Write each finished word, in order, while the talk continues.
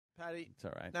Patty, It's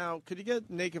all right. Now, could you get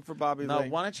naked for Bobby No, Lee?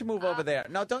 why don't you move over there?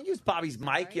 No, don't use Bobby's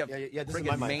mic, you this is friggin'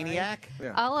 my mic. maniac.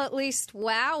 Yeah. I'll at least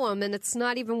wow him, and it's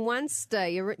not even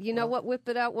Wednesday. You know what Whip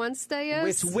It Out Wednesday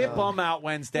is? It's Whip 'em Out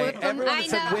Wednesday. Whip 'em- Everyone I that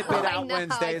said know, Whip It I Out know,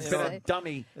 Wednesday has been a I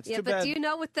dummy. It's yeah, too but bad. do you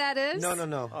know what that is?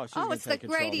 No. Oh, it's the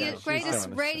greatest She's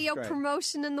doing radio this. Great.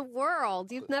 promotion in the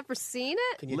world. You've never seen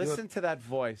it? Can you Listen to that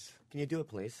voice. Can you do it,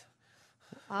 please?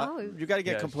 Oh, You got to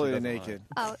get Yeah, she completely doesn't naked.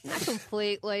 oh, not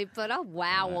completely, but I'll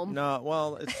wow him. No,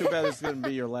 well, it's too bad it's going to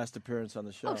be your last appearance on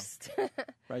the show. Oh,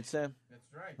 Right, Sam?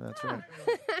 That's right.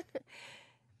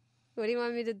 what do you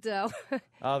want me to do?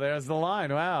 Oh, there's the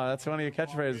line. Wow, that's one of your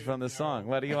catchphrases from the song.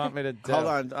 What do you want me to do?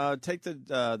 Hold on. Take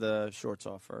the shorts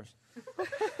off first.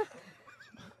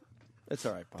 It's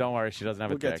all right, Bob. Don't worry, she doesn't have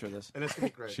We'll a get dick. through this. And it's gonna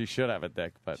be great. She should have a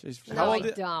dick, but No, How I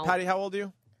old don't. Patty, how old are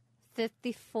you?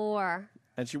 54.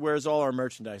 And she wears all our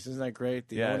merchandise. Isn't that great?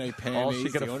 The yeah, O&A panties, all she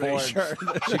could the afford. O&A shirt.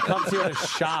 She comes here to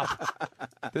shop.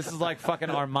 This is like fucking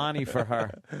Armani for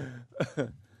her.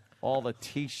 All the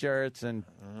T-shirts and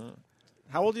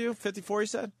How old are you? 54, you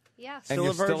said? Yes. and Still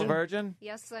you're a still a virgin? virgin.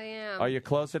 Yes, I am. Are you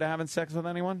closer to having sex with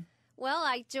anyone? Well,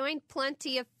 I joined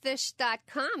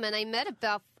plentyoffish.com, and I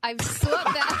saw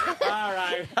about... All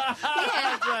right.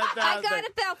 I got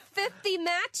about 50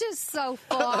 matches so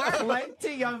far.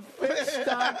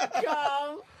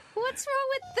 Plentyoffish.com. What's wrong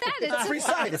with that? It's a free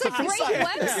site. It's a free great site.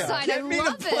 website. I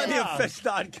love it.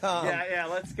 Plentyoffish.com. Yeah,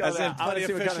 let's go. As in there. I wanna plenty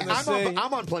see of what fish kind in of- the sea.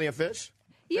 I'm on Plenty of Fish.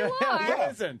 You are. Who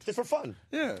isn't? Just for fun.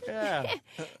 Yeah. Yeah.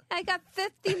 I got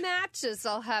 50 matches,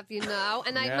 I'll have you know,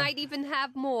 and I Yeah. might even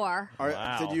have more.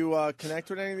 Wow. Did you connect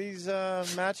with any of these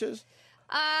matches?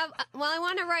 Well, I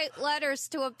want to write letters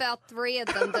to about 3 of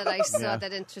them that I saw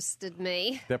that interested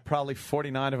me. There are probably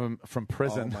 49 of them from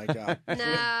prison. Oh, my God.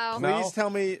 No. Please tell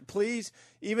me, please,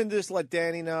 even just let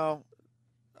Danny know.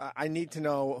 I need to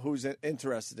know who's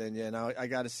interested in you, and I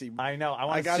got to see. I know. I I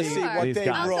want got to to see see what these they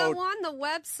guys. I'll wrote. go on the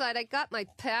website. I got my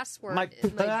password My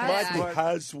in my bag. password.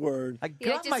 Password. I Yeah,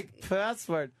 got just- my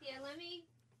password. Yeah, let me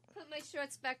put my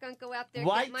shorts back on, go out there,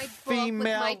 White get my book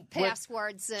female with my with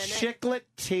passwords in it. Chiclet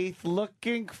teeth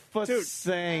looking for Dude.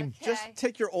 same. Okay. Just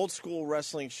take your old school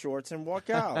wrestling shorts and walk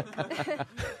out.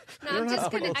 No, I'm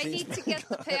just gonna. I need to get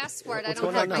the password. I don't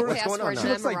going have on my now? What's going on password now? She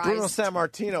looks like Bruno memorized.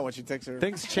 Sammartino when she takes her.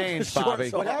 Things changed, Shorts Bobby.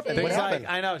 off. What happened? Things What happened?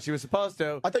 I know she was supposed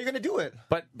to, I thought you were going to do it.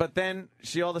 but then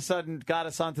she all of a sudden got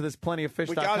us onto this plentyoffish.com.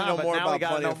 We gotta know but more now we about got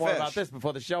to Plenty know of more Fish. about this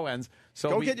before the show ends. So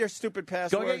Go we, get your stupid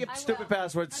password. go get your I stupid will.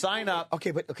 password. Sign up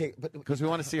Okay, but because we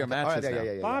want to see your all matches right, now.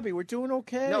 yeah. Bobby, we're doing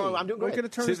okay. No, I'm doing We're great. going to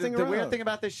turn See, this thing the around. weird thing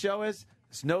about this show is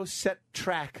it's no set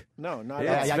track. No, not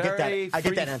Yeah, at all. yeah, I get that. very I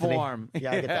get that, free Anthony. form.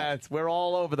 Yeah, I get that. We're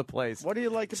all over the place. What do you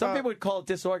like Some about? people would call it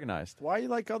disorganized. Why you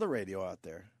like other radio out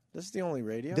there? This is the only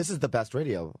radio. This is the best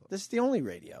radio. This is the only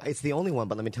radio. It's the only one,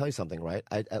 but let me tell you something, right?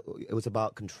 It was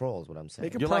about control, is what I'm saying.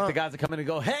 Make a You're like the guys that come in and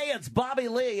go, "Hey, it's Bobby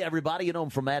Lee, everybody. You know him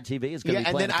from Mad TV. He's going to Yeah, be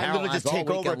and playing then the I literally Carolines just take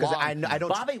all over weekend 'cause long. I don't-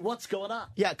 Bobby, what's going on?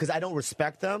 Yeah, because I don't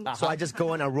respect them, so I just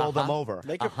go in and roll them over.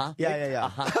 Make a Yeah.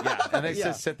 Yeah, and they Yeah.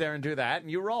 just sit there and do that,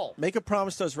 and you roll. make a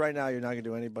promise to us right now. You're not going to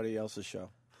do anybody else's show.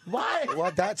 Why?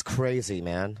 Well, that's crazy,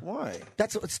 man. Why?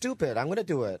 That's stupid. I'm going to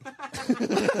do it.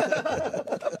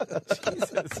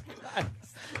 Jesus Christ.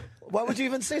 Why would you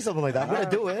even say something like that? I'm going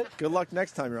to do it. Good luck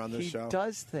next time you're on this He show.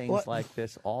 does things What? like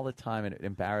this all the time, and it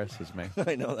embarrasses me.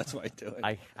 I know that's why I do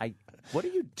it. What are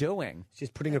you doing? She's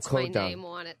putting her That's my code down. name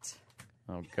on it.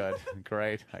 Oh, good.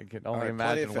 Great. I can All only right,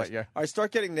 plenty imagine of what fish. you're... All right,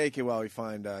 start getting naked while we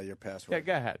find your Yeah, password.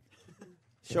 go ahead.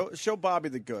 Show Bobby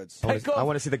the goods. I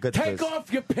wanna see the goods, Take please.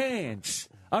 off your pants,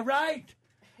 all right?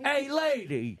 Hey,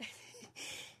 lady.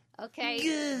 Okay,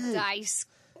 dice.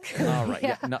 All right.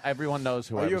 Yeah. No, everyone knows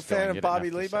who Are I you a was fan doing. of You didn't Bobby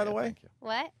have to Lee, say by the it. way? Thank you.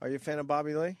 What? Are you a fan of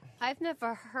Bobby Lee? I've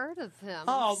never heard of him.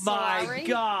 Oh, Sorry. my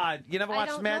God. You never I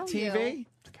watched don't Mad know TV? you.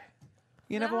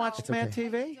 You never No. watched It's Mad okay.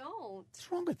 TV? Don't.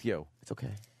 What's wrong with you? It's okay.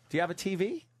 Do you have a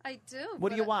TV? I do. What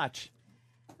do but you watch?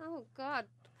 Oh, God.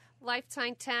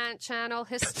 Lifetime Channel,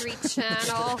 History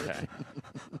Channel. Okay.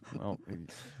 Well,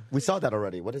 We saw that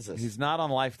already. What is this? he's not on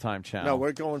Lifetime Channel. No,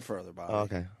 we're going further, Bobby. Oh,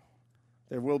 okay.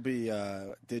 There will be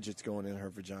digits going in her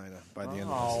vagina by the end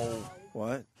of this.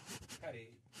 What?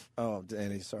 Oh,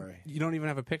 Danny, sorry. You don't even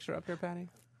have a picture up here, Patty?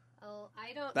 Oh,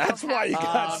 I don't That's know why you how-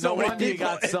 got so no many wonder you people.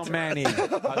 got so many. Oh,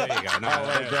 there you go. No,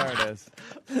 Oh, wait, there it is.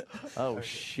 Oh,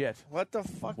 shit. What the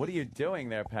fuck? What are you doing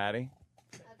there, Patty?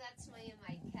 That's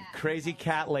my cat. Crazy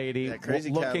cat lady, Yeah, crazy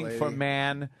cat looking lady. for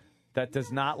man that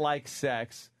does not like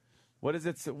sex. What is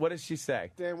it? What does she say?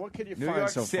 Dan, what could you New find York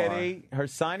so City. Her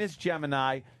sign is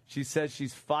Gemini. She says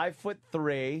she's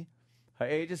 5'3". Her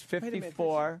age is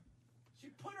 54. She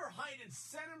put her height in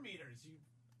centimeters.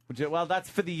 Well, that's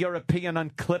for the European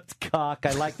unclipped cock.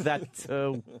 I like that,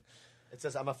 too. It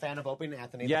says, I'm a fan of Opie and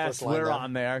Anthony. Yes, we're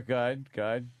on there. Good.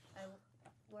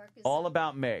 All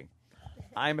about me.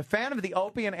 I'm a fan of the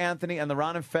Opie and Anthony and the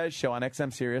Ron and Fez show on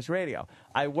XM Sirius Radio.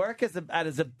 I work as a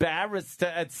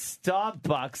barista at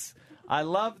Starbucks. I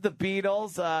love the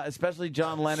Beatles, especially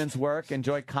John Lennon's work,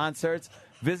 enjoy concerts,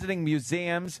 visiting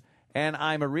museums, and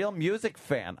I'm a real music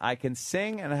fan. I can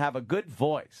sing and have a good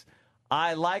voice.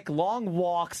 I like long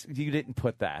walks. You didn't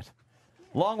put that.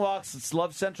 Long walks,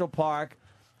 love Central Park,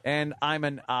 and I'm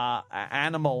an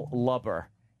animal lover.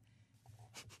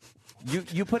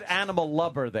 You put animal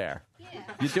lover there. Yeah.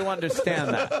 You do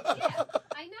understand that. Yeah,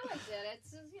 I know I did.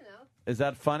 It's, Is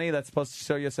that funny? That's supposed to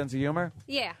show you a sense of humor?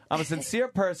 Yeah. I'm a sincere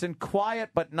person,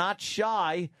 quiet but not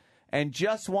shy, and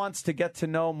just wants to get to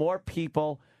know more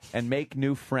people and make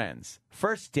new friends.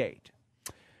 First date.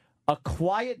 A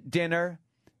quiet dinner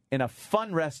in a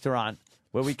fun restaurant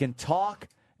where we can talk,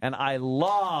 and I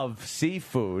love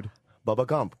seafood. Bubba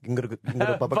Gump. You can go to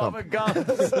Bubba Gump.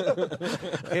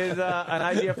 Gump is an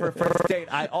idea for a first date.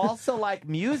 I also like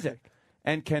music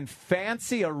and can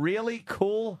fancy a really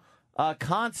cool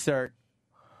concert.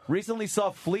 Recently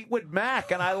saw Fleetwood Mac,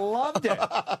 and I loved it.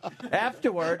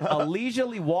 Afterward, a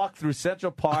leisurely walk through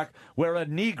Central Park where a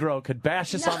Negro could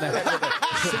bash us on the head with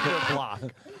a cinder block.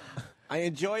 I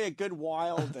enjoy a good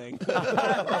wilding.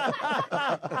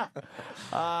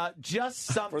 Just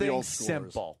something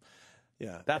simple.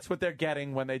 Yeah. That's what they're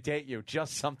getting when they date you.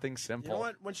 Just something simple. You know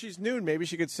what? When she's nude, maybe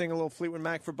she could sing a little Fleetwood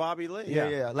Mac for Bobby Lee.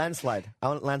 Yeah. Landslide. I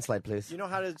want Landslide, please. You know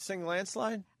how to sing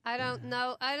Landslide? I don't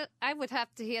know. I would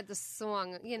have to hear the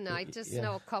song. I just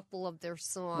know a couple of their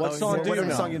songs. What song do you know?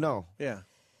 What song you know? Yeah.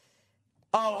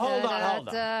 Oh, hold on.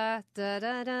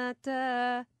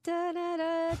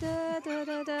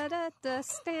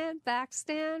 Stand back,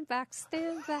 stand back,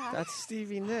 stand back. That's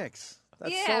Stevie Nicks.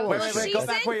 That's Yeah, solo. well, Wait, she's go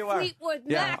back in where you were. Fleetwood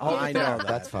Yeah. Mac. Oh, I know that.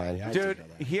 That's fine. Yeah, Dude,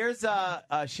 here's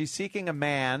she's seeking a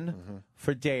man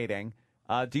for dating.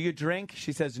 Do you drink?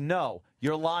 She says, no.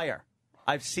 You're a liar.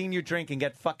 I've seen you drink and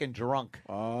get fucking drunk.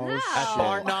 Oh, No. At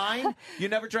Bar 9? You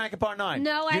never drank at Bar 9?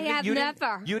 No, I have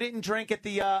never. You didn't drink at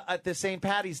the St.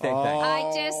 Patty's Day thing?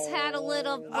 I just had a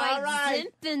little white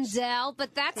Zinfandel,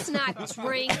 but that's not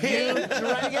drinking.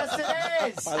 Yes,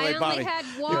 it is. By the way, I only Bobby, had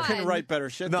You one. couldn't write better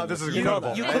shit. No, than this is You incredible.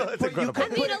 I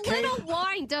mean, a little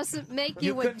wine doesn't make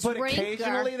you a couldn't put drinker.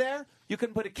 occasionally there? You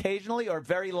couldn't put occasionally or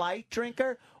very light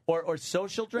drinker or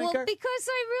social drinker? Well, because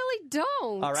I really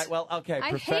don't. All right, well, okay. I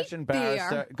Profession hate beer.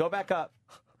 barrister. Go back up.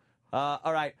 All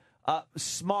right.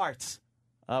 Smarts,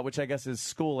 which I guess is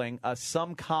schooling.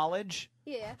 Some college.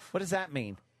 Yeah. What does that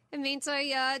mean? It means I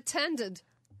attended.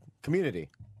 Community.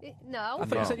 No, I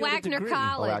thought you said you had a Wagner degree. Oh,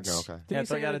 College. Wagner, okay. Did Yeah, you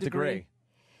so I say got you a had degree.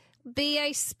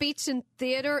 BA Speech and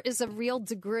Theater is a real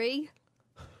degree.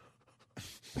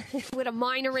 With a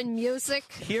minor in music.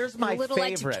 Here's my a little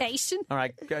favorite. education. All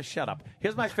right, shut up.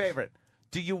 Here's my favorite.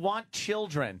 Do you want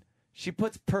children? She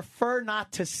puts prefer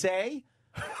not to say.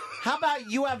 How about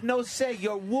you have no say?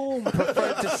 Your womb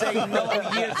preferred to say no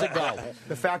years ago.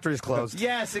 The factory's closed.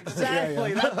 Yes,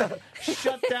 exactly. That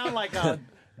shut down like a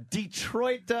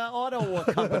Detroit auto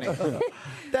company.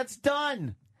 That's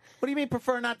done. What do you mean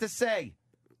prefer not to say?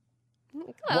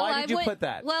 Well, Why did you put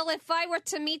that? Well, if I were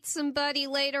to meet somebody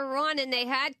later on and they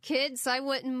had kids, I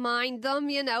wouldn't mind them.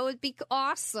 It'd be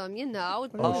awesome.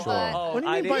 Oh, sure. Oh, What do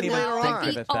you I mean by didn't even later think on?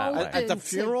 of it that way. At the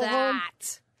funeral home?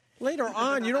 that. Later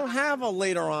on. You don't have a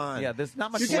later on. Yeah, there's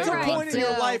not much You get to later a on. point in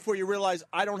your No. life where you realize,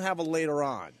 I don't have a later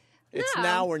on. It's No.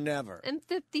 now or never. I'm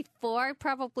 54. I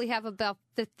probably have about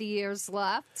 50 years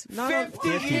left. 50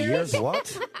 50 years,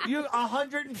 what? You're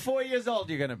 104 years old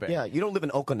you're going to be. Yeah, you don't live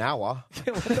in Okinawa. What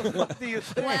the fuck do you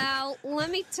think? Well, let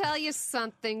me tell you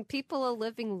something. People are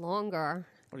living longer.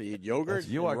 What do you eat, yogurt?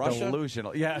 You in are Russia?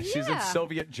 delusional. Yeah, she's in Yeah.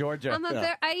 Soviet Georgia.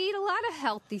 I eat a lot of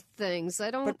healthy things. I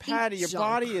don't But Patty, eat your junk.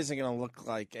 body isn't going to look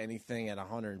like anything at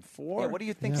 104. Yeah, what do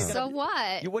you think you're So gonna be?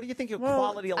 what? What do you think your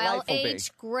quality of I'll life will be?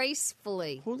 age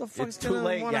gracefully. Who the fuck's It's too going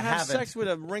late, to want to you have haven't. sex with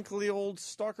a wrinkly old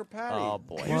stalker Patty? Oh,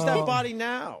 boy. Use that body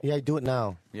now. Yeah, do it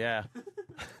now. Yeah.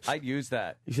 I'd use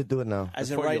that. You should do it now.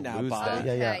 As in Before right you now, lose Bobby.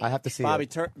 that. Yeah, Okay. I have to see Bobby,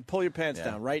 it. pull your pants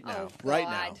Yeah. down right now. Oh, Right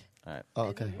God. now. All right. Oh,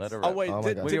 okay. Let her Oh, rip. wait. Oh, my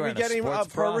did God. What are you we wearing, get a any sports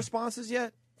of her bra? responses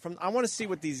yet? I want to see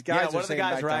what these guys Yeah, are what are the saying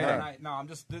guys back to writing? her. No, I'm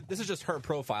just. This is just her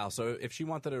profile. So if she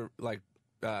wanted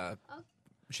to,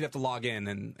 she'd have to log in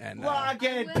and Log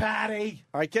in, Patty.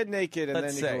 All right, get naked and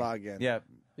Let's then you see. can log in. Yeah.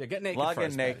 yeah, get naked Log in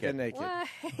first. naked. Get naked. Why?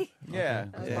 Yeah.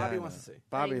 Patty. Bobby wants to see.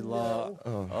 Bobby I Law.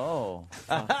 Oh.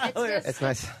 It's It's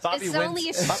nice. Bobby it's winced- only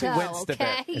a Bobby show, winced a bit.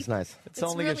 okay? It's nice. It's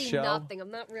only really a show. nothing.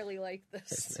 I'm not really like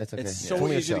this. It's okay. It's so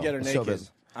only a easy to show. get her It's naked. showbiz.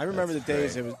 I remember the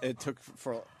days it took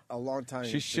for a long time.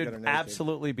 She to get should her naked.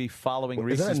 absolutely be following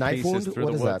Is that Reese's a knife Pieces wound? through What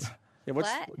the is woods. that? Yeah, what's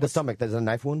What? The stomach. There's a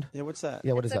knife wound? yeah? What's that?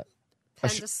 Yeah, what is that?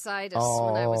 Appendicitis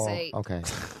when I was 8. Okay.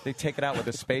 They take it out with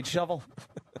a spade shovel?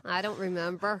 I don't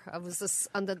remember. I was just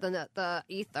under the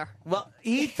ether. Well,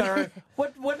 ether?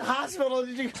 What hospital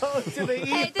did you go to the ether?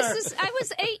 Hey, I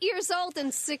was 8 years old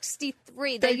in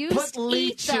 '63. They used put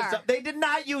leeches ether. up. They did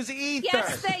not use ether.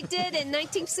 Yes, they did in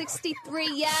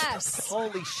 1963. Yes.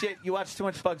 Holy shit, you watch too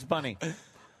much Bugs Bunny.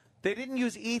 They didn't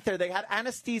use ether. They had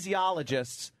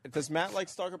anesthesiologists Does Matt like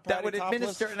Stalker Patti that would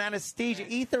administer an anesthesia.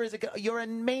 Ether is you're a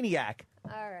maniac.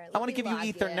 All right. I want to give you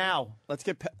ether now. Let's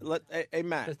get. Hey,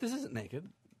 Matt. This isn't naked.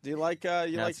 Do you like No,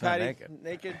 like it's not Patti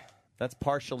naked. That's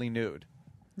partially nude.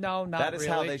 No, not That is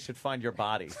how really. they should find your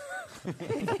body.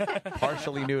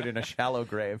 Partially nude in a shallow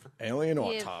grave. Alien Yeah.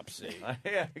 autopsy.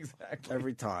 Yeah, exactly.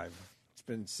 Every time. It's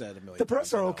been said a million The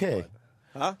breasts times. are okay.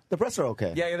 Huh? The breasts are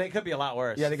okay. Yeah, they could be a lot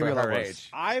worse. Yeah, they could for be a lot her worse. age.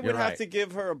 I would You're have right. to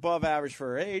give her above average for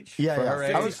her age. Yeah, For yeah. her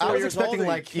age. I was 54 years expecting old.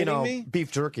 Are like, you kidding me?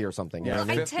 beef jerky or something. Yeah. You know what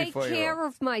I I mean? take 54-year-old. care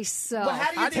of myself. But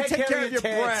how do you take care of your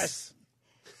tits? breasts?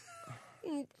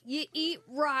 You eat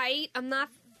right. I'm not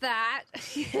fat.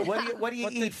 What do you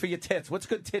eat for your tits? What's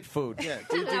good tit food? Yeah,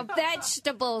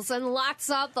 Vegetables and lots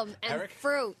of them and Eric?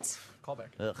 fruit. Call back.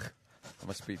 Ugh. That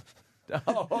must be.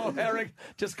 Oh, Eric,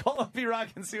 just call up B-Rock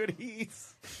and see what he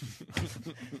eats.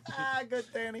 Good,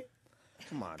 Danny.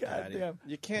 come on, God Patty. damn.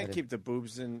 You can't keep the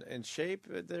boobs in shape.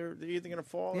 They're either going to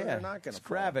fall or Yeah, they're not going it's to fall.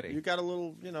 gravity. You got a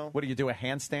little, What do you do? A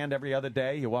handstand every other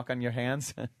day? You walk on your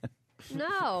hands?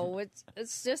 No,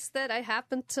 it's just that I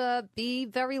happen to be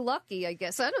very lucky, I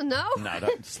guess. I don't know. No,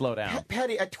 don't, slow down.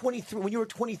 Patty, at 23, when you were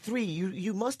 23,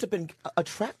 you must have been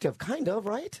attractive, kind of,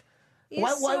 right? You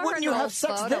Why saw wouldn't you an have old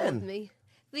sex photo then? of me.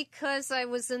 Because I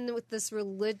was in with this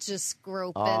religious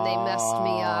group and they messed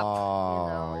me up.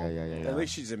 Oh, You know? yeah. At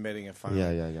least she's admitting it finally.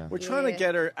 Yeah. We're trying to Yeah.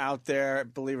 get her out there,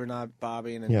 believe it or not,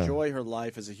 Bobby, and Yeah. enjoy her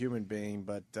life as a human being.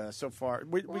 But so far,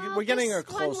 Well, we're getting her this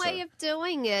is one closer. way of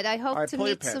doing it. I hope All right, to pull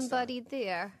your meet pants somebody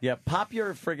there. Yeah, pop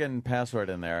your friggin' password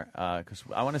in there because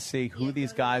I want to see who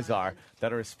these guys are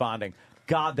that are responding.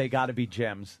 God, they got to be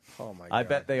gems. Oh, my I God.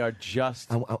 bet they are just.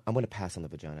 I'm going to pass on the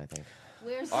vagina, I think.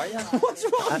 Where's What's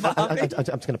wrong? I'm just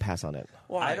going to pass on it.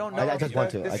 I don't know. I if just you- want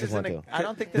to. this I just isn't want a- to. I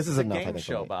don't think this is a enough, I game think,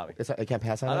 show, for me. Bobby. I can't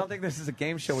pass on it? I don't think this is a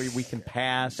game show where we can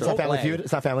pass. It's not Family play. Feud?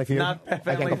 It's not Family Feud? Not I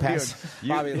Family can't go Feud. pass? You,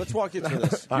 Bobby, let's walk you through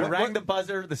this. you rang the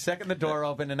buzzer the second the door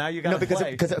opened, and now you got No, to because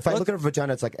play. if I look at her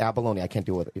vagina, it's like abalone. I can't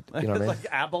deal with it. You know what I mean? Like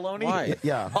abalone? Why?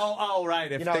 Yeah. Oh,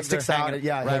 right. If You know, it things sticks are out. hanging-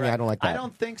 Yeah, right, hanging, right. I don't like I that.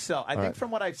 don't think so. I think right. from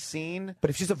what I've seen,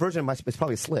 But if she's a virgin, it's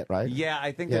probably slit, right? yeah,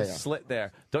 I think Yeah, there's yeah. a slit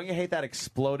there. Don't you hate that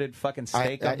exploded fucking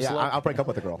steak up slip? I'll break up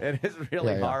with the girl. It is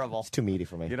really Yeah. horrible. It's too meaty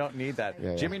for me. You don't need that.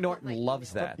 Yeah, yeah. Jimmy Norton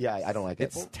loves that. Yeah, I don't like it.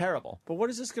 It's terrible. But what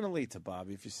is this going to lead to,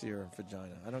 Bobby, if you see her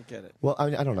vagina? I don't get it. Well, I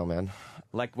don't know, man.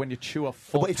 Like when you chew a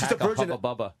full But if she's a pack of virgin,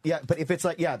 Hubba Bubba. yeah. But if it's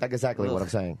like, yeah, that's exactly what Ugh. I'm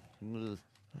saying.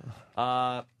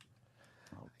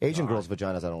 Asian girls'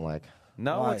 vaginas, I don't like.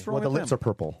 No, Why? what's wrong Well, the with lips them? are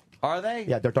purple. Are they?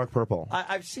 Yeah, they're dark purple.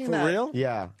 I've seen For that. real?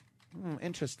 Yeah.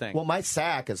 Interesting. Well, my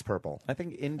sack is purple. I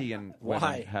think Indian women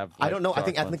Why? have. I don't know. I dark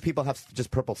think ones. ethnic people have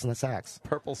just purple sacks.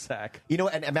 Purple sack. You know,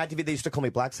 and at Mad TV, they used to call me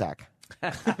Black Sack.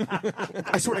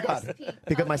 I swear to God.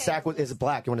 Because my sack is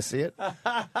black. You want to see it? All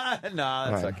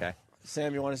No, that's right. okay.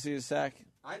 Sam, you want to see his sack?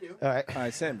 right. All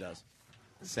right, Sam does.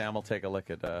 Sam will take a look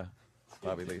at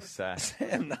Bobby Lee's sack.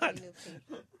 Sam, not.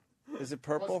 Is it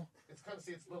purple? It's kind of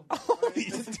see it's little. Oh, you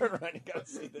just turn around. You got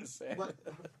to see this, Sam.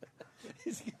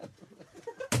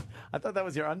 I thought that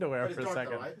was your underwear But it's for a dark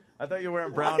second. though, right? I thought you were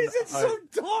wearing brown. Why is it so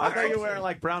dark? I thought you were wearing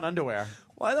like brown underwear.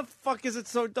 Why the fuck is it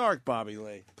so dark, Bobby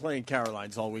Lee? Playing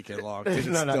Carolines all weekend long. It's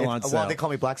No, still on well, sale. they call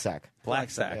me Black Sack. Black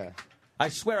sack. Yeah. I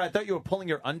swear, I thought you were pulling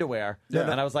your underwear,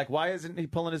 and I was like, "Why isn't he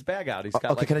pulling his bag out? He's got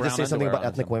Okay, like can I brown just say something underwear about on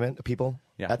or ethnic something." women, people?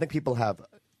 Yeah. Ethnic people have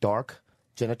dark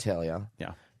genitalia.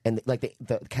 Yeah. And like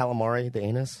the calamari, the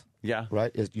anus, Yeah.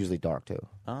 right, is usually dark too.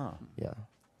 Oh, Yeah.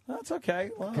 that's okay.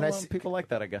 Well, Can I see- people like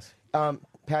that, I guess.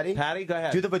 Patty? Patty, go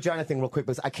ahead. Do the vagina thing real quick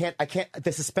because I can't,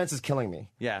 the suspense is killing me.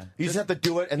 Yeah. You just have to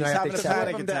do it and He's then I have having to a accept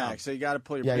panic Flip it. him down. attack, so you got to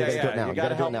pull your Yeah, Yeah, gotta yeah. do it now. You You got to gotta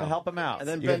do it help, now. help him out. And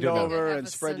then You gotta bend do it now. over Have and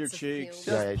a spread your sense of humor. cheeks.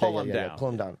 Just pull him down. Pull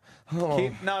him down.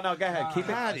 Keep, no, go ahead. Keep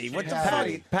it. Patty, what the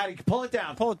Patty, Patty, pull it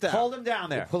down. Pull it down. Hold him down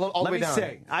there. Pull it all the Let way me down.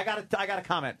 see. I got a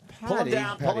comment. Pull him Patty,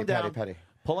 down. Pull him down. Patty.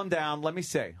 Pull him down. Let me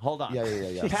see. Hold on.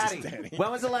 Yeah. Patty, when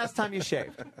was the last time you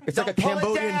shaved? It's like a Don't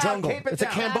pull it Cambodian down. jungle. Keep it It's a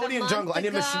down. Cambodian jungle. I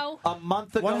never. A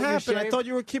month ago, What you happened? I shaved? thought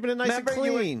you were keeping it nice Remember and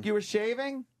clean. you were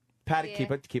shaving? Patty,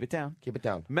 Yeah. keep it down. Keep it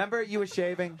down. Remember you were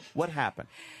shaving? What happened?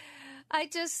 I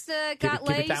just Keep got it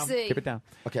lazy. down. Keep it down.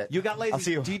 Okay. You got lazy. I'll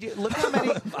see you. Look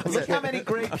how many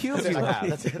great pubes you have.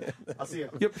 That's it. I'll see you.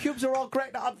 Your pubes are all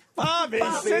great. Bobby,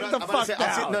 sit the fuck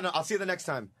down. I'll see you the next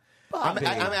time. Bobby.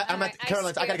 I'm at I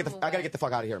Caroline's. I scared gotta get the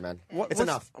fuck out of here, man. It's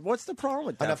enough. What's the problem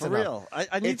with that? Enough's for enough. real?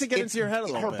 I need to get into your head a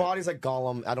little Her bit. body's like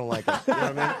Gollum. I don't like it. You know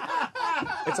what I mean?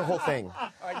 It's a whole thing.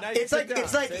 All right, now you It's sit like down,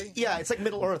 see? it's like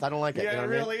Middle Earth. I don't like it. Yeah, you know it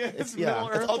what I mean? really is. It's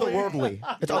Middle-earthly.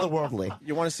 otherworldly. It's otherworldly.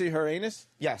 You want to see her anus?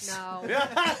 Yes. No.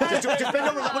 Just bend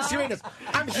over. Let me see your anus.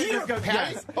 I'm here,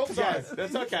 Patty. Yes. Oh, sorry. Yes,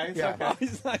 that's okay. It's Yeah.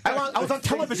 okay. I was on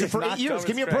television for 8 years.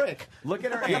 Give me a break. Look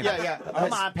at her anus. Yeah.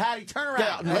 Come on, Patty, turn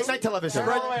Yeah, around. late night television.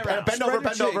 Turn all the way around. Bend over.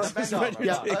 Bend over. Bend over.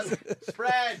 Yeah.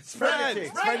 Spread your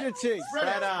cheeks. Spread your cheeks.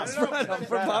 Spread out.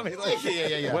 For Bobby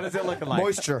Lee. Yeah. What is it looking like?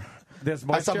 Moisture. There's I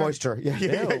moisture. saw moisture.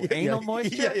 Yeah. Anal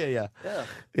moisture?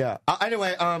 Yeah.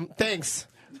 Anyway, thanks.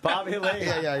 Bobby Lee.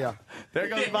 Yeah. There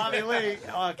goes Bobby Lee.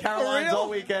 Caroline's real? all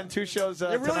weekend. 2 shows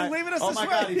You're really tonight. leaving us Oh this my way?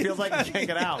 God, he feels like he can't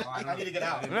get out. I need to get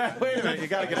out. Wait a minute, you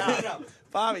got to get out.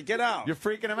 Bobby, get out. You're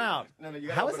freaking him out. No, you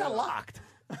gotta How is open that it up.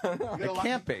 locked? It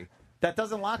can't be. That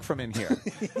doesn't lock from in here.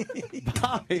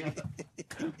 Bobby.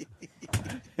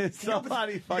 Is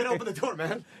somebody You fucking... gotta open the door,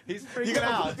 man. He's You freaking gotta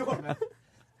out. open the door, man.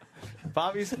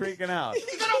 Bobby's freaking out.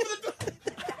 You gotta open the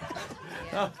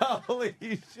door. Oh, holy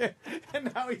shit.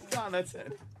 And now he's gone. That's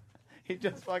it. He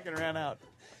just fucking ran out.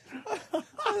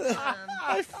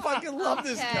 I fucking love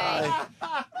this guy.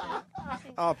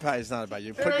 Oh, Pat, it's not about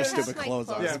you. Put your I stupid have my clothes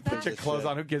on. clothes Yeah, back. put your clothes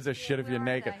on. Who gives a shit if you're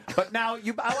naked? But now,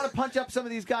 I want to punch up some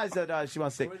of these guys that she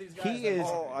wants to see. He is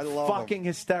I love fucking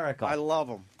hysterical. I love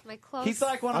him. My clothes. He's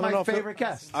like one I of don't know my if it- favorite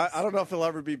guests. I don't know if he'll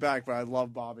ever be back, but I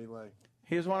love Bobby Lee.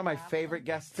 He was one of my favorite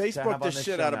guests. to have Facebook on the this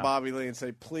shit show out of now. Bobby Lee and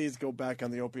say, please go back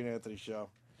on the Opie and Anthony show.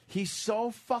 He's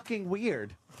so fucking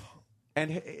weird.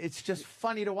 And it's just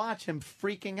funny to watch him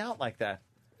freaking out like that.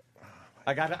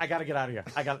 I got to get out of here.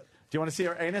 Do you want to see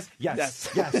her anus? Yes.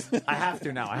 I have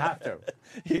to now. I have to.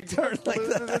 He turned like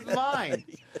This that. is mine.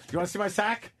 You want to see my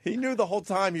sack? He knew the whole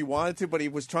time he wanted to, but he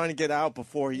was trying to get out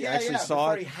before he actually saw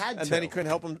before it. he had and to. then he couldn't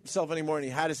help himself anymore, and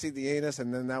he had to see the anus,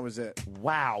 and then that was it.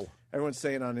 Wow. Everyone's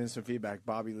saying on instant feedback,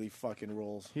 Bobby Lee fucking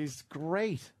rules. He's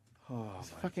great. He's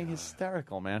fucking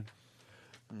hysterical, man.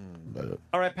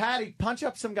 All right, Patty, punch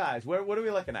up some guys. What are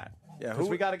we looking at? Yeah, Because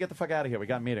we got to get the fuck out of here. We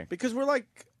got a meeting. Because we're like,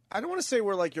 I don't want to say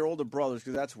we're like your older brothers,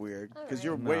 because that's weird. Because right.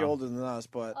 you're way older than us,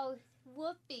 but Oh,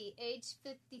 Whoopi, age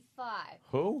 55.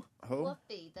 Who?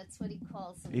 Whoopi, that's what he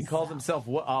calls himself. He calls himself.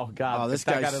 Oh God! Oh, this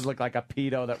that guy guy's- does look like a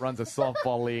pedo that runs a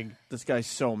softball league. this guy's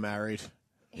so married.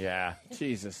 Yeah.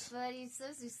 Jesus. But he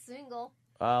says he's single.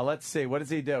 Let's see. What does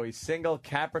he do? He's single,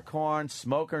 Capricorn,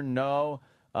 smoker, no.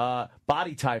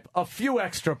 Body type, a few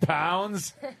extra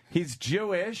pounds. He's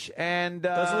Jewish and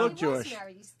Doesn't look He was Jewish.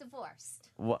 married. He's divorced.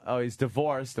 he's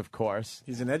divorced, of course.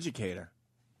 He's an educator.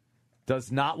 Does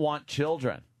not want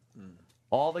children.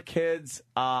 All the kids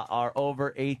are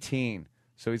over 18,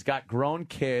 so he's got grown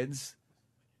kids.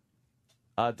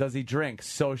 Does he drink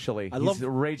socially? He's a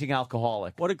raging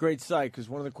alcoholic. What a great site, because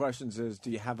one of the questions is, do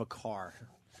you have a car?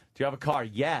 Do you have a car?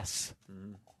 Yes.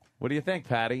 What do you think,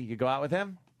 Patty? You go out with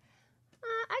him?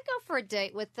 I go for a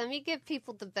date with them. You give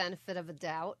people the benefit of a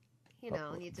doubt. You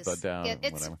know, you just it's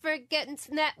whatever. for getting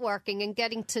networking and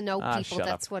getting to know people. Shut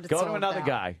That's up. what it's Go all to another about.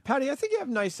 guy. Patty, I think you have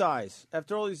nice eyes.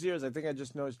 After all these years, I think I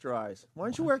just noticed your eyes. Why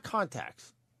don't you wear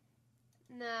contacts?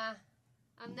 Nah,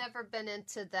 I've never been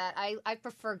into that. I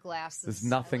prefer glasses. There's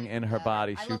nothing I like in her better.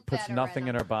 body. I She look puts better nothing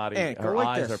in her body. Aunt, go Her like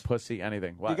eyes this. are pussy,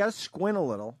 anything. What? You got to squint a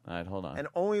little All right, hold on. and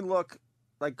only look,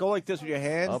 like, go like this with your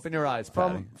hands. Open your eyes,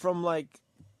 Patty. From like,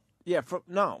 yeah,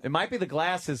 no. It might be the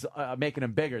glasses making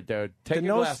him bigger, dude. Take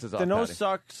your glasses off, The nose Patty.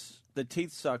 sucks, the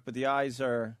teeth suck, but the eyes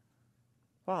are,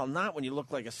 well, not when you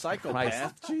look like a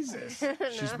psychopath. Jesus.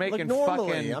 She's Look making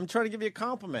normally. fucking I'm trying to give you a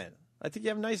compliment. I think you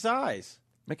have nice eyes.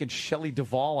 making Shelley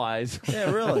Duvall eyes. Yeah,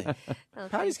 really.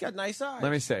 Patty's got nice eyes.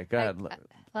 Let me see. Go ahead.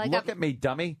 I Look got- at me,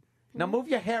 dummy. Now move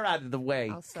your hair out of the way.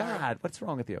 Oh, sorry. God, what's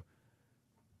wrong with you?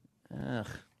 Ugh.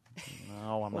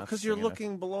 No, I'm not. Because you're seeing it.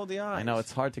 looking below the eyes. I know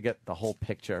it's hard to get the whole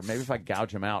picture. Maybe if I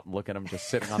gouge him out and look at him just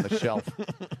sitting on the shelf.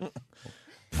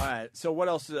 All right, so what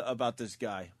else about this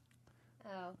guy? Oh.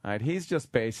 All right, he's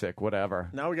just basic, whatever.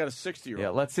 Now we got a 60-year-old. Yeah,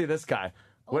 let's see this guy.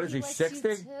 What is he, likes you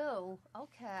 60? too.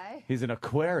 Okay. He's an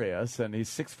Aquarius, and he's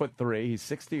 6'3". He's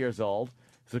 60 years old.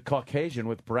 He's a Caucasian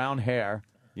with brown hair.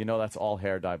 You know that's all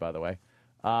hair dye, by the way.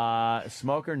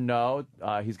 Smoker, no.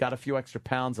 He's got a few extra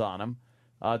pounds on him.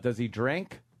 Does he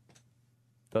drink?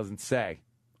 Doesn't say.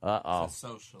 Uh-oh.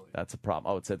 Socially. That's a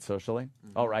problem. Oh, it said socially?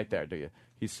 Oh, right there, do you?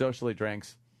 He socially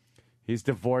drinks. He's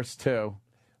divorced, too.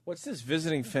 What's this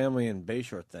visiting family in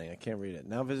Bayshore thing? I can't read it.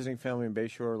 Now visiting family in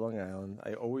Bayshore, Long Island.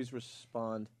 I always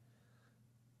respond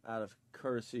out of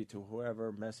courtesy to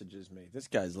whoever messages me. This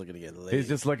guy's looking to get laid. He's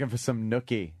just looking for some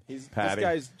nookie. This Patty.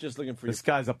 guy's just looking for This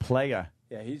guy's a player.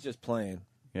 Yeah, he's just playing.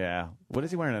 Yeah. What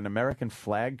is he wearing? An American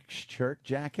flag shirt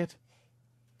jacket?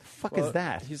 The fuck is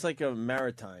that? He's like a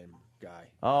maritime guy.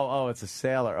 Oh, it's a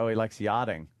sailor. Oh, he likes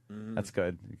yachting. That's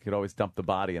good. You could always dump the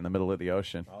body in the middle of the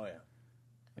ocean. Oh, yeah.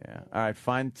 Yeah. All right,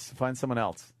 find someone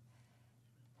else.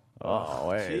 Oh,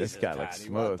 wait, Jesus, this guy Patty, looks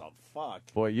smooth. What the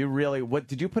fuck? Boy, you really... What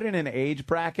did you put in an age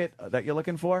bracket that you're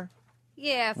looking for?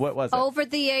 Yeah. What was it? Over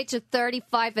the age of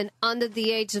 35 and under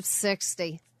the age of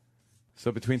 60.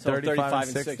 So between 35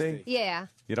 and 60? Yeah.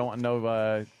 You don't want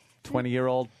no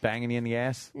 20-year-old banging you in the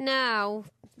ass? No.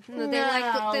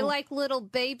 They like little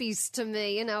babies to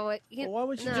me, you know. Well, why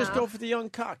would you just go for the young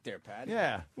cock there, Patty?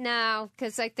 Yeah. No,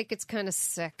 because I think it's kind of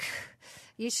sick.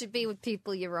 You should be with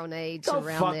people your own age Go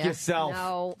around fuck there. yourself.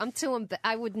 No, I'm too.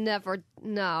 I would never.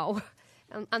 No,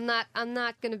 I'm not. I'm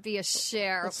not going to be a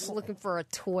sheriff looking for a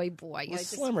toy boy. I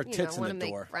just, slam her tits in want the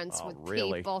to door. make friends with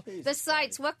really? people.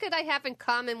 Besides, what could I have in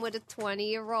common with a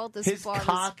 20-year-old? His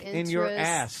cock in your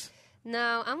ass.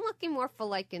 No, I'm looking more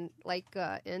for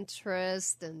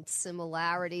interest and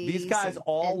similarities. These guys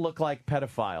all look like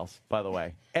pedophiles, by the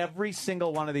way. Every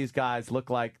single one of these guys look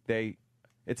like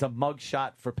it's a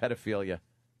mugshot for pedophilia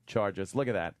charges. Look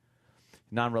at that.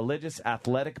 Non-religious,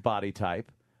 athletic body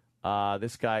type.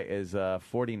 This guy is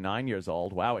 49 years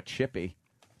old. Wow, a chippy.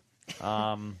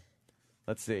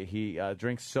 Let's see. He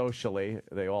drinks socially.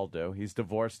 They all do. He's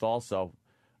divorced also.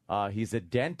 He's a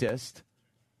dentist.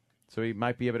 So he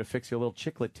might be able to fix your little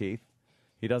chiclet teeth.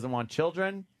 He doesn't want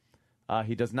children.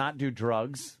 He does not do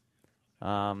drugs.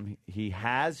 He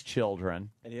has children.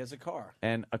 And he has a car.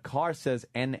 And a car says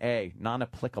N.A.,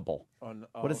 non-applicable.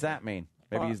 What does that mean?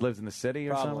 Maybe he lives in the city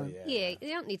or something? Yeah, you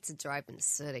don't need to drive in the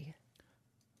city.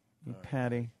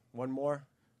 Patty. One more.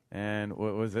 And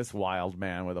what was this wild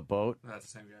man with a boat? That's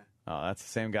the same guy. Oh, that's the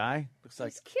same guy? Looks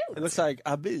like He's cute. It looks like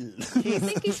Abil. I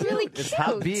think he's really cute. It's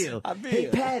Habil. Hey,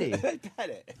 Patty.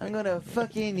 Patty. I'm going to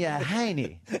fuck in your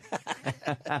hiney.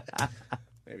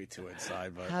 Maybe too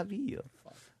inside, but Habil.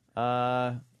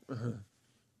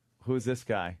 Who's this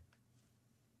guy?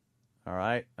 All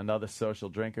right. Another social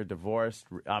drinker, divorced.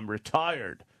 I'm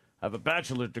retired. I have a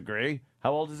bachelor's degree.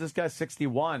 How old is this guy?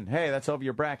 61. Hey, that's over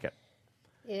your bracket.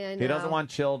 Yeah, He doesn't want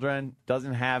children,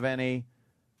 doesn't have any,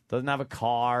 doesn't have a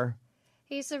car.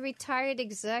 He's a retired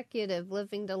executive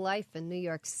living the life in New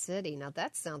York City. Now,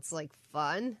 that sounds like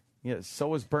fun. Yeah,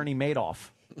 so is Bernie Madoff.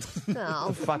 No.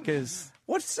 The fuck is...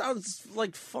 what sounds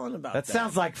like fun about that? That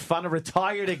sounds like fun. A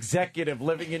retired executive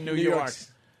living in New York.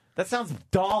 That sounds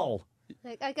dull.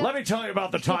 Let me tell you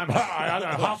about the time I had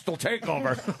a hostile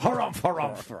takeover. Harumph,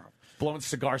 harumph. Blowing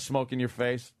cigar smoke in your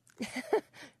face.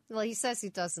 Well, he says he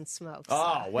doesn't smoke. So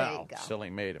Oh, there you well. go. Silly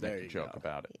me to There make a you joke go.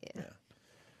 about it. Yeah.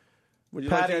 Would you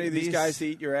Patty, like any of these these- guys to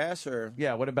eat your ass, or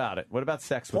Yeah, what about it? What about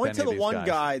sex with point any to of the these one guys?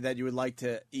 guy that you would like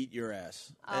to eat your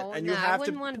ass? Oh, and no, you I have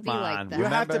wouldn't to want to be Come on, like that. you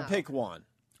have to Remember- pick one.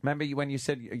 Remember when you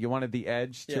said you wanted the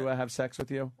edge to Yeah. have sex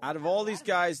with you? Out of all these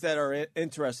guys that are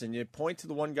interested in you, point to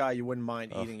the one guy you wouldn't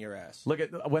mind eating your ass. Look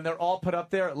at when they're all put up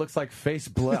there. It looks like face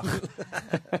blech.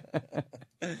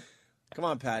 Come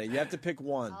on, Patty. You have to pick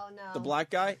one. Oh, no. The black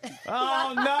guy?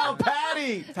 Oh no,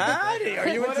 Patty! Patty, are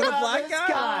you What into the about black this guy?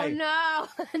 guy?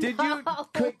 Oh, no. Did no.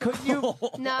 you? Couldn't you?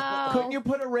 No. Couldn't you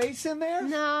put a race in there?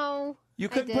 No. You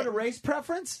I couldn't put a didn't. race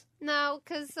preference? No,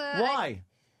 because... Why?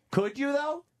 Could you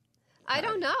though? I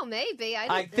don't know. Maybe.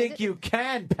 I think you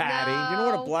can, Patty. No. You know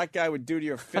what a black guy would do to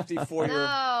your 54-year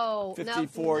No.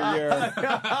 54-year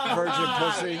virgin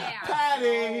pussy?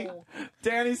 Patty.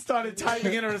 Danny started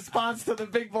typing in a response to the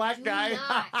big black guy. No.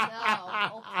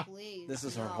 Oh, please. This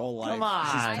is her no. whole life. Come on.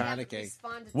 She's I haven't panicking.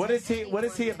 responded What to is he? What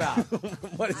is he anyone. about?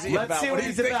 What is he Let's about? see what do you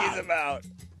he's think about. he's about?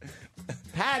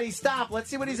 Patty, stop. Let's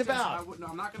see what he's about. No,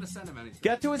 I'm not going to send him anything.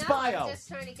 Get to his No, bio. I'm just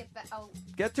trying to get back. Oh,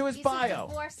 Get to his he's bio. a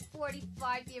divorced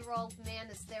 45-year-old man.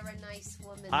 Is there a nice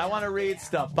woman? I want to out read there?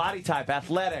 stuff. Body type,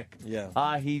 athletic. Yeah.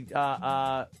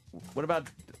 What about?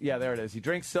 Yeah, there it is. He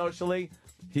drinks socially.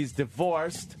 He's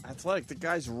divorced. Athletic. The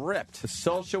guy's ripped. A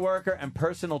social worker and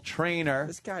personal trainer.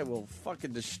 This guy will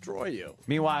fucking destroy you.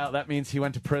 Meanwhile, that means he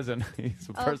went to prison. He's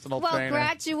a personal well, trainer.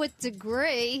 graduate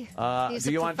degree. He's Do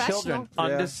a you want children? professional.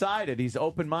 Yeah. Undecided. He's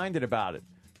open-minded about it.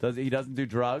 He doesn't do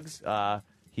drugs.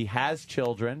 He has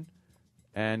children,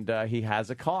 and he has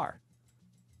a car.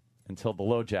 Until the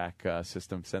LoJack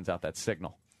system sends out that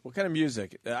signal. What kind of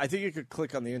music? I think you could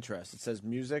click on the interest. It says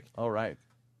music. All right.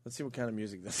 Let's see what kind of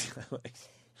music this guy likes.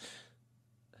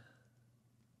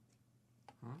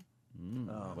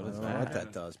 What is I don't know that? what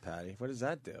that does, Patty. What does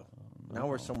that do? Now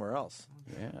we're somewhere else.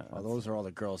 Yeah. Oh, those are all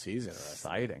the girls he's interested in.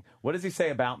 Exciting. What does he say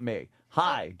about me?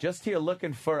 Hi, just here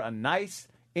looking for a nice,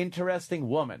 interesting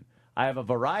woman. I have a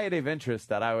variety of interests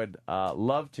that I would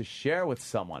love to share with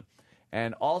someone,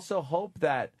 and also hope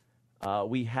that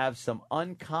we have some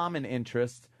uncommon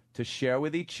interests to share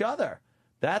with each other.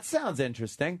 That sounds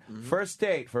interesting. First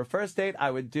date. For a first date, I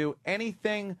would do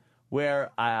anything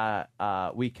where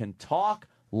we can talk,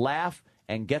 laugh,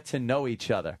 and get to know each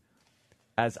other.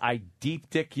 As I deep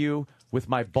dick you with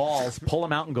my balls, pull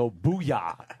them out and go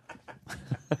booyah.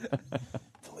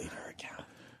 Delete her account.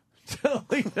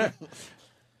 Delete her.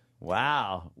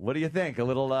 Wow. What do you think? A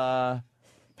little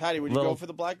Patty, would you Little- go for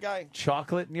the black guy?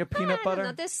 chocolate in your peanut I don't butter?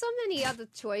 know. There's so many other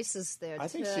choices there, I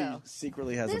think too. she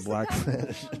secretly has There's a the black guy with the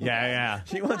fetish. blonde Yeah, hair. yeah.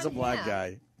 She wants a Blonde black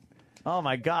hair. guy. Oh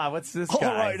my God, what's this All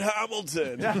guy? right,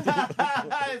 Hamilton.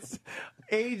 It's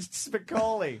aged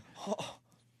Spicoli.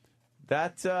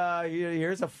 That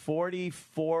here's a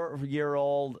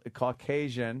 44-year-old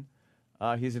Caucasian.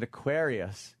 He's an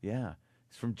Aquarius. Yeah,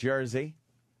 he's from Jersey.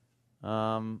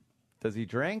 Does he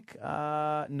drink?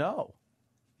 No.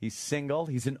 He's single.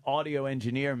 He's an audio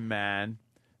engineer, man.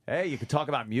 Hey, you could talk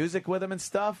about music with him and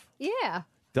stuff. Yeah.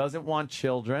 Doesn't want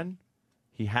children.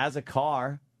 He has a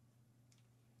car.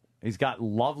 He's got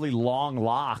lovely long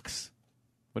locks.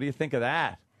 What do you think of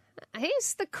that?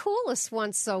 He's the coolest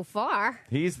one so far.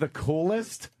 He's the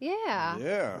coolest? Yeah.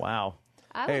 Yeah. Wow.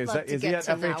 I Hey, would is love to he get at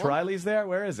to know FH him. Riley's there?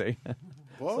 Where is he?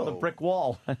 Whoa. The brick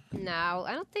wall. No,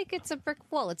 I don't think it's a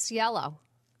brick wall. It's yellow.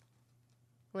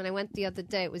 When I went the other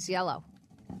day, it was yellow.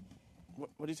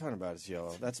 What are you talking about? It's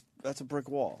yellow. That's a brick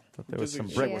wall. there was Doesn't some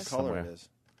show brick what color somewhere. it is.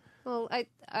 Well,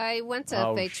 I went to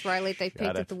Oh, FH Riley. They shut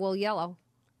painted it. the wool yellow.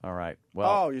 All right.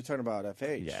 Well, Oh, you're talking about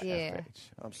FH. yeah, Yeah.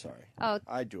 FH. I'm sorry. Oh.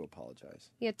 I do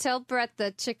apologize. Yeah, tell Brett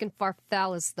the chicken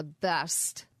farfel is the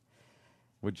best.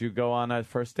 Would you go on a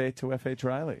first date to FH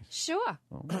Riley's? Sure.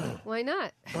 Why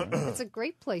not? It's a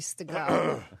great place to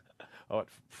go. Oh, at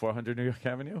 400 New York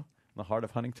Avenue? In the heart of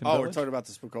Huntington Oh, we're Village? talking about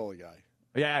the Spicoli guy.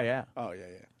 Yeah, yeah. Oh, yeah,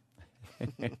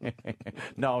 yeah.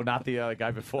 No, not the guy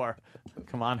before.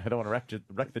 Come on, I don't want to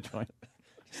wreck the joint.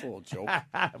 Just a little joke.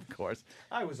 Of course.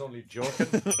 I was only joking.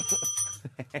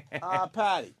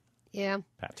 Patty. Yeah.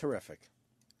 Terrific.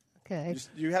 Okay.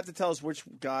 You have to tell us which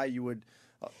guy you would.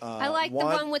 I like the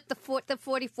one with the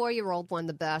 44-year-old one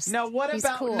the best. Now, what He's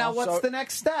about, cool. now what's So- the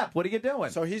next step? What are you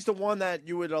doing? So he's the one that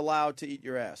you would allow to eat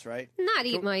your ass, right? Not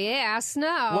eat my ass, no.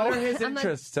 What are his I'm not-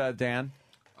 interests, Dan?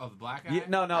 Oh, the black guy?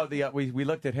 No. We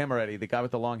looked at him already. The guy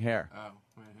with the long hair. Oh,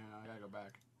 wait, hang on, I gotta go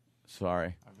back.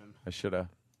 Sorry, I should have.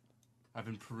 I've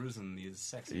been perusing these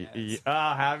sexy ads.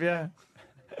 Have you?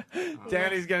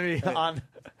 Danny's gonna be on.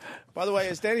 By the way,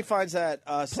 as Danny finds that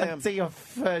Sam Plenty of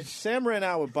fish. Sam ran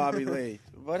out with Bobby Lee.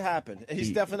 What happened?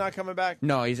 He's definitely not coming back.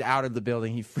 No, he's out of the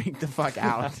building. He freaked the fuck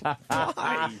out.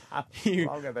 he,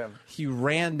 Wrong with him. he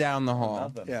ran down the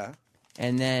hall, Nothing. Yeah.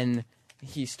 and then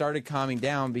he started calming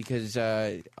down because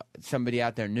somebody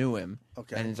out there knew him.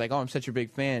 Okay. And he's like, "Oh, I'm such a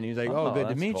big fan." He was like, "Oh, Oh, good to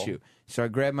that's meet cool. you." So I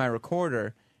grabbed my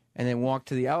recorder and then walked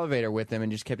to the elevator with him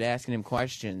and just kept asking him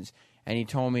questions. And he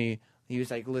told me, he was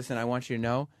like, "Listen, I want you to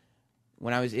know,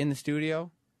 when I was in the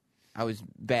studio, I was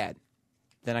bad.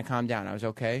 Then I calmed down. I was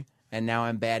okay. And now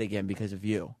I'm bad again because of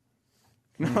you."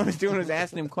 All I was doing was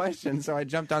asking him questions, so I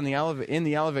jumped on the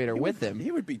elevator with him.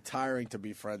 He would be tiring to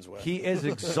be friends with. He is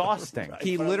exhausting.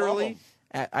 He But I love literally,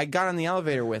 him. I got on the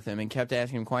elevator with him and kept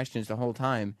asking him questions the whole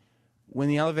time. When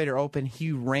the elevator opened,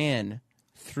 he ran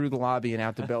through the lobby and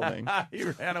out the building. He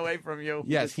ran away from you.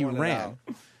 Yes, he wanted ran.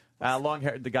 Long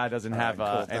hair. The guy doesn't have cool,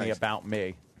 any thanks. about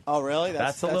me. Oh, really?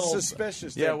 That's a little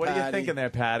suspicious. Yeah. there, What are you Patty. thinking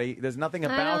there, Patty? There's nothing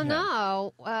about I don't him.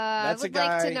 know. I That's a would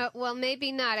like to guy- know. Well,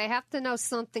 maybe not. I have to know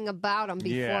something about him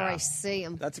before Yeah. I see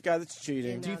him. That's a guy that's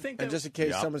cheating. Do you think And that- just in case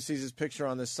Yeah. someone sees his picture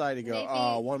on this site, he go, Maybe-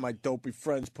 "Oh, one of my dopey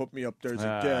friends put me up there as a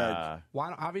gag." Why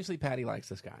don't, obviously, Patty likes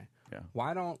this guy. Yeah.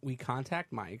 Why don't we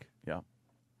contact Mike Yeah.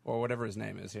 or whatever his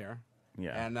name is here?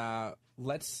 Yeah. And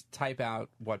let's type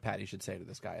out what Patty should say to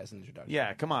this guy as an introduction.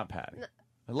 Yeah. Come on, Patty.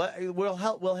 We'll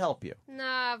help. We'll help you.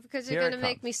 No, because Here you're it going to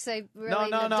make comes. me say really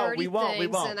No, dirty we won't. We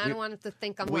things, won't. and I don't want him to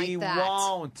think I'm We like that.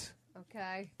 won't.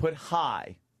 Okay. Put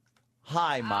hi.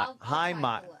 Hi, Mike. I'll Hi, type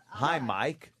Mike. it. Hi, Alright.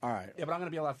 Mike. All right. Yeah, but I'm going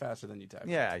to be a lot faster than you type.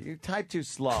 Yeah, you type too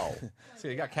slow. So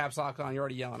you got caps lock on. You're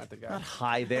already yelling at the guy. Not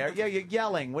hi there. Yeah, you're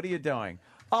yelling. What are you doing?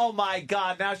 Oh my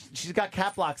God! Now she's got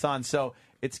cap locks on, so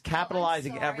it's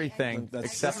capitalizing sorry. everything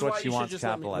That's- except This is what why she you should wants just let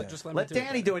me- capitalized. just let me Let do it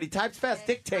Danny then. do it. He types fast.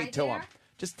 Okay, Dictate right to him. there?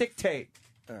 Just dictate.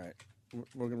 All right.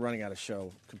 We're running out of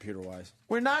show computer wise.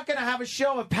 We're not going to have a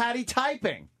show of Patty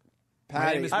typing.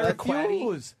 Patty, name is I Brett Quaddy.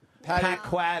 refuse.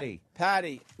 Quaddy.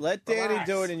 Patty, let Danny Relax.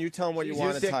 do it, and you tell him what you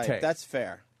want to dictate. type. That's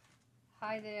fair.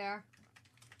 Hi there.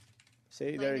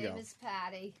 See, My there you name go. is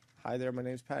Patty. Hi there, my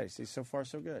name's Patty. See, so far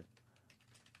so good.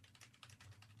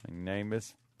 My name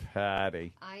is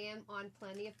Patti. I am on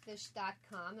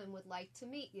plentyoffish.com and would like to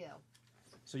meet you.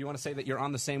 So you want to say that you're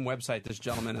on the same website this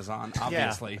gentleman is on,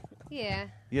 obviously. Yeah.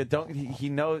 Yeah, don't he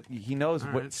knows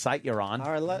what site you're on.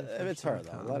 All right, if it's her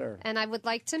though, let her. And I would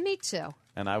like to meet you.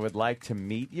 And I would like to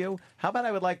meet you. How about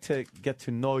I would like to get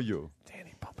to know you?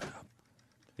 Danny, pump it up.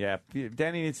 Yeah,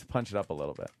 Danny needs to punch it up a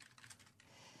little bit.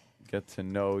 Get to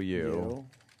know you.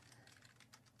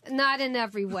 Not in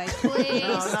every way. Please take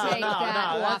that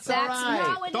off. that's all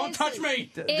right. No, it Don't touch isn't.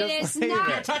 me! It is leave not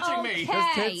it. You're touching me. Just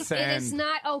okay. hit It send. is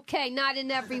not okay. Not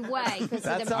in every way because it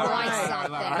That's all implies right.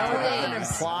 something. All right. No, it doesn't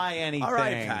Please. imply anything. All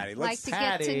right, Patty. I'd like Let's. to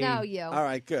get to know you. All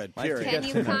right, good. Like to Period. get Can to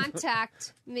you know you.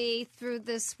 contact me through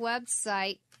this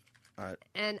website All right.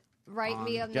 and write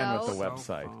me a Again with the note?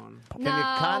 website. Can No. you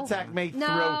contact me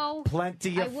No. through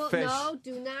Plenty I of will, Fish? no,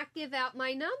 do not give out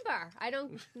my number. I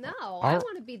don't know. I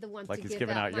want to be the one Like to he's give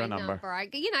giving out my your number. I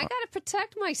got to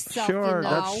protect myself. Sure, you know.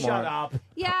 that's smart. Shut up.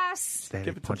 Yes. Danny,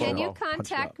 Give it to punch Can it you up. Punch it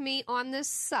contact up. me on this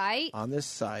site? On this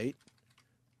site.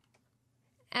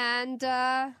 And,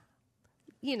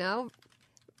 you know,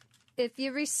 if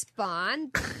you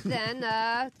respond, then,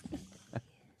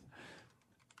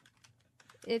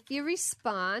 if you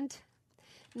respond,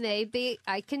 maybe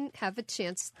I can have a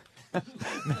chance.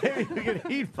 Maybe you can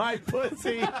eat my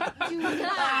pussy. Do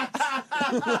not.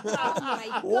 Oh,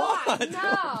 my God.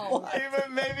 No.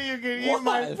 Even maybe you can eat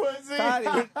my pussy.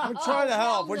 Patty, I'm trying to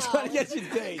help. hell We're no. trying to get you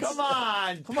dates. Come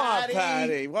on, Come on,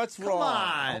 Patty. What's Come wrong?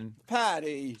 on,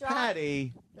 Patty.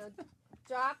 Patty.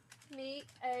 Drop me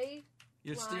a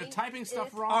You're line. typing stuff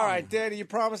If- wrong. All right, Danny, you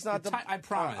promise not to. I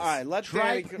promise. All right, let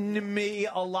Danny. Drop me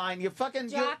a line. You fucking.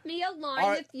 Drop me a line All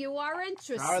right. if you are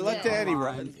interested. All right, let Danny Line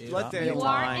run. is- Let Danny You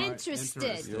are run.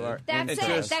 interested. You are That's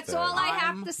interested. it. That's all I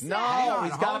have I'm- to say. No, on,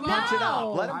 he's got to hold punch it on.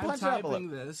 up. Let him I'm punch it up a typing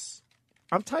little. this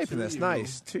I'm typing To this. you.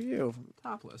 Nice to you.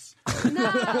 topless.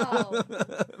 No.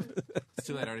 It's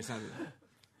too late. I already sent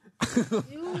it.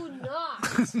 Do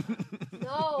not.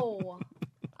 No.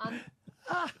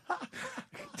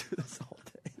 Do this all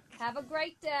day. Have a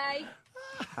great day.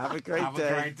 Have a great Have day.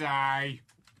 a great day.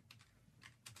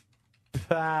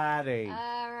 Patty.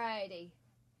 All righty.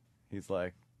 He's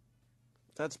like,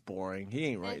 That's boring. He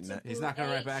ain't writing that. He's not going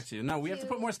to write back to you. No, we have to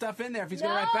put more stuff in there if he's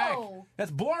going to No. write back.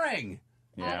 That's boring.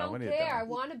 I yeah, don't what are you care. I doing?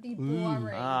 want to be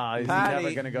boring. Ah, he's Patty.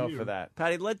 never going to go for that.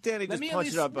 Patty, let Danny Let just me at punch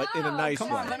least- it up, but in a nice come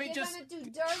way. on, let me You're just gonna do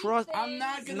dirty trust- things. I'm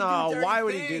not gonna No, do dirty why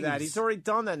would he do that? things. He's already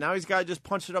done that. Now he's got to just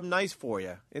punch it up nice for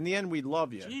you. In the end, we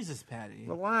love you. Jesus, Patty.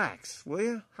 Relax, will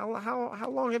you? How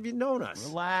long have you known us?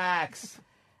 Relax.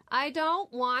 I don't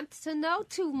want to know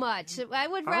too much. I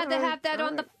would All rather right, have that all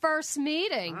on the right. first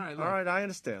meeting. All right, All look. right, I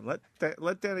understand. Let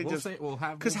Danny We'll just say we'll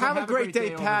have because we'll have a great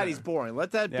day, over Patty's there. boring.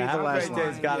 Let that Yeah, be have the a last great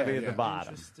day's line. gotta Yeah, be at yeah. the bottom.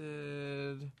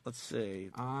 Interested. Let's see.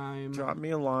 I'm Drop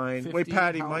me a line. 50, Wait,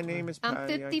 Patty, how my old? name is I'm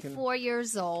Patty. I can- 54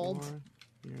 years old.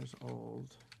 4 years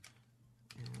old,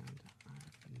 and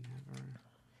I've never.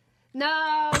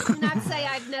 No, do not say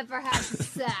I've never had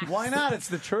sex. Why not? It's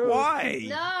the truth. Why?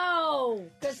 No,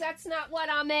 because that's not what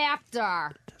I'm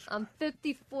after. I'm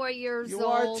 54 years You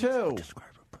old. are too.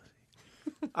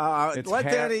 It's Let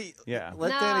hair- Danny. yeah.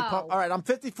 Let No. Danny. All right, I'm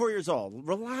 54 years old.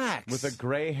 Relax. With a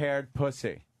gray-haired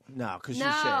pussy. no, because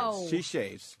No. she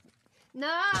shaves. No,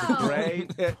 Gray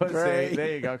pussy. Gray.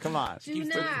 There you go. Come on. do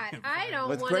not. I don't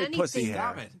With want great anything. pussy hair.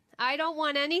 Stop it. I don't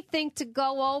want anything to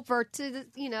go over to the,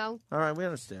 you know. All right, we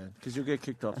understand because you'll get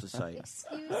kicked off the site.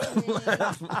 Excuse me.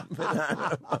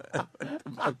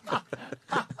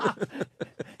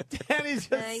 Danny's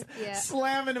Thank just you.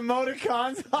 slamming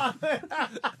emoticons on it.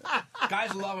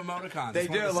 Guys love emoticons. They It's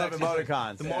one do of the love sexiest-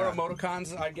 emoticons. The more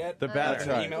emoticons I get, The better.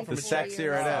 an email The from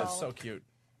sexier it Oh. is. So cute.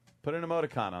 Put an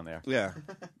emoticon on there. Yeah.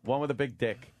 One with a big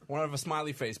dick. One of a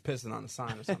smiley face pissing on a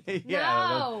sign or something. Yeah.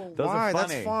 No. Those Why? are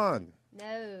funny. That's fun.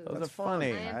 No. Those That's are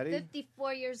funny. I am Patty.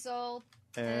 54 years old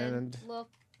and And look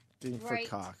D for Great.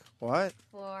 cock. What?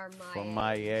 for my From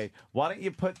my age. Why don't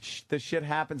you put the shit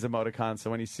happens emoticon so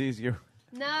when he sees you,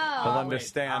 he'll No.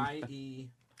 understand. I-E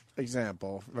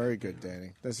Example. Very good,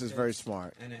 Danny. This is very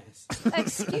smart. N-S.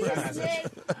 Excuse me.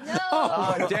 No.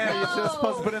 Oh, damn, you're No. just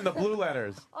supposed to put in the blue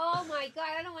letters. Oh my God!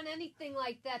 I don't want anything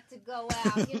like that to go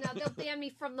out. You know, they'll ban me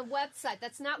from the website.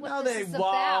 That's not what No, this they is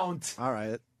about. won't. All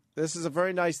right. This is a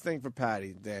very nice thing for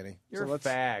Patty, Danny. You're So a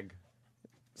fag.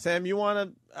 Sam, you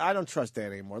want to? I don't trust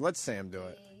Danny anymore. Let Sam do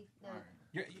it. No.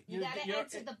 You're, You gotta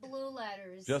enter the blue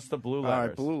letters. Just the blue All letters.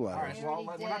 right, blue All letters. right, well,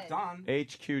 already we're not did. done.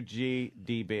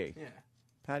 HQGDB. Yeah.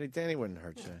 Patti, Danny wouldn't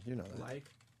hurt you. You know that. Like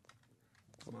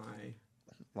my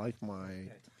Like my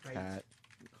cat.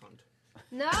 cunt.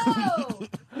 No!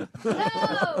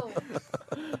 No!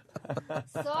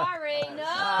 Sorry,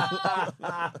 no!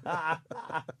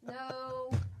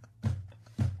 No.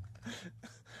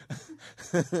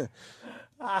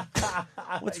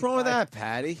 What's wrong with that,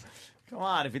 Patti? Come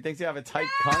on, if he thinks you have a tight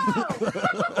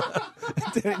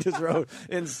cunt. Danny just wrote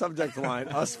in subject line,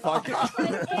 us fucking. I'll put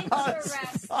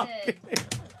interested.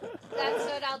 That's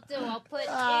what I'll do. I'll put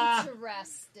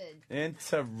interested.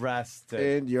 Interested.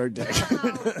 In your dick.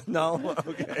 No?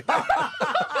 Okay.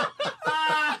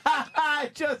 I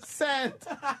just sent.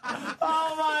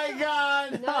 Oh my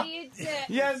God. No, you did.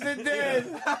 Yes, it did.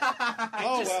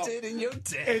 Oh, well. Did in your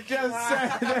dick. It just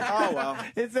said. Oh, well.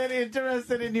 It said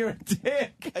interested in your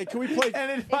dick. Hey, can we play?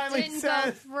 And it It finally didn't said.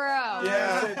 go through.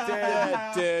 Yeah, it did.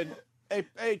 Yeah, it did.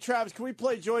 Hey, Travis, can we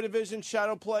play Joy Division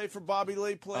Shadow Play for Bobby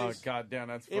Lee, please? Oh, God damn,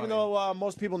 that's funny. Even though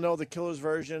most people know the Killer's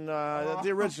version, the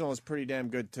original is pretty damn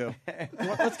good, too.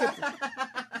 Let's get...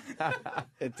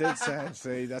 It did send.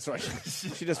 See, that's why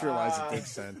she just realized it did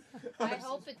send. I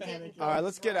hope it didn't. All right,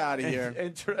 let's get out of here.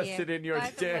 Interested in your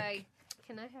By the dick. way,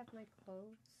 can I have my clothes?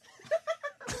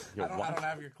 Your I don't what?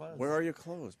 have your clothes. Where are your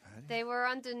clothes, Patty? They were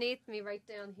underneath me right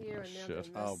down here, and now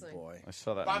shit. they're Oh, missing. boy. I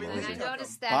saw that. Bobby in the And I movie. Lee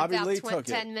noticed that Bobby about Lee took it.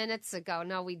 10 minutes ago.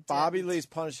 No, we didn't. Bobby Lee's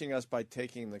punishing us by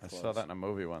taking the I clothes. saw that in a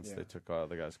movie once. Yeah. They took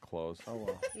the guy's clothes. Oh,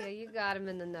 well. Yeah, you got him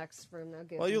in the next room. Now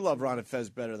give Well, you him love to Ron me. and Fez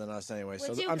better than us anyway, so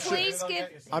Would you I'm sure please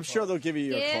I'm sure they'll give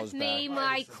you your clothes give me back.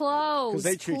 my clothes? 'Cause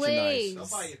they treat you please.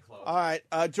 nice. All right,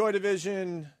 Joy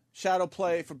Division Shadow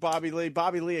Play for Bobby Lee.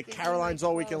 Bobby Lee at Caroline's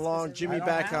all weekend long. Jimmy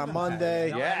back on Monday.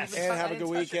 Yes. And have a good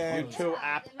weekend. You too,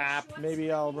 app.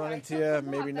 Maybe I'll run into you,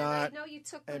 maybe not. No, you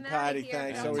took them And out Patty, of here.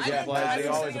 thanks. Don't Always do a that. pleasure.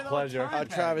 Always a pleasure.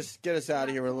 Travis, get us out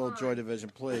of here with a little Joy Division,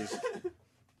 please.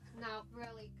 No,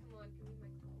 really, come on, give me my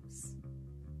clothes.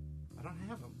 I don't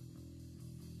have them.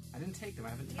 I didn't take them. I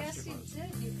haven't touched Yes, your you clothes.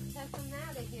 did. You sent them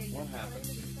out of here. What You happened put to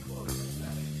them your in clothes,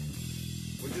 Patty?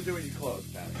 What'd you do with your clothes,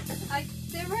 Patty?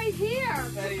 They're right here.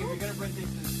 Patty, if you're gonna bring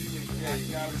things to the studio,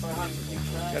 you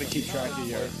Got to keep track of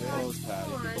your clothes,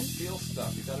 Patty. Come on. steal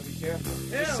stuff. You gotta be careful.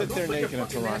 Just sit there naked and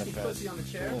Toronto Fest. on the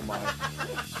chair. Oh, my.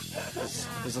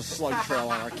 There's a slug trail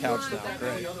on our couch now.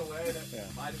 Great. other way that Yeah.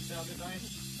 might have sounded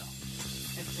nice.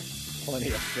 Plenty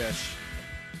of fish.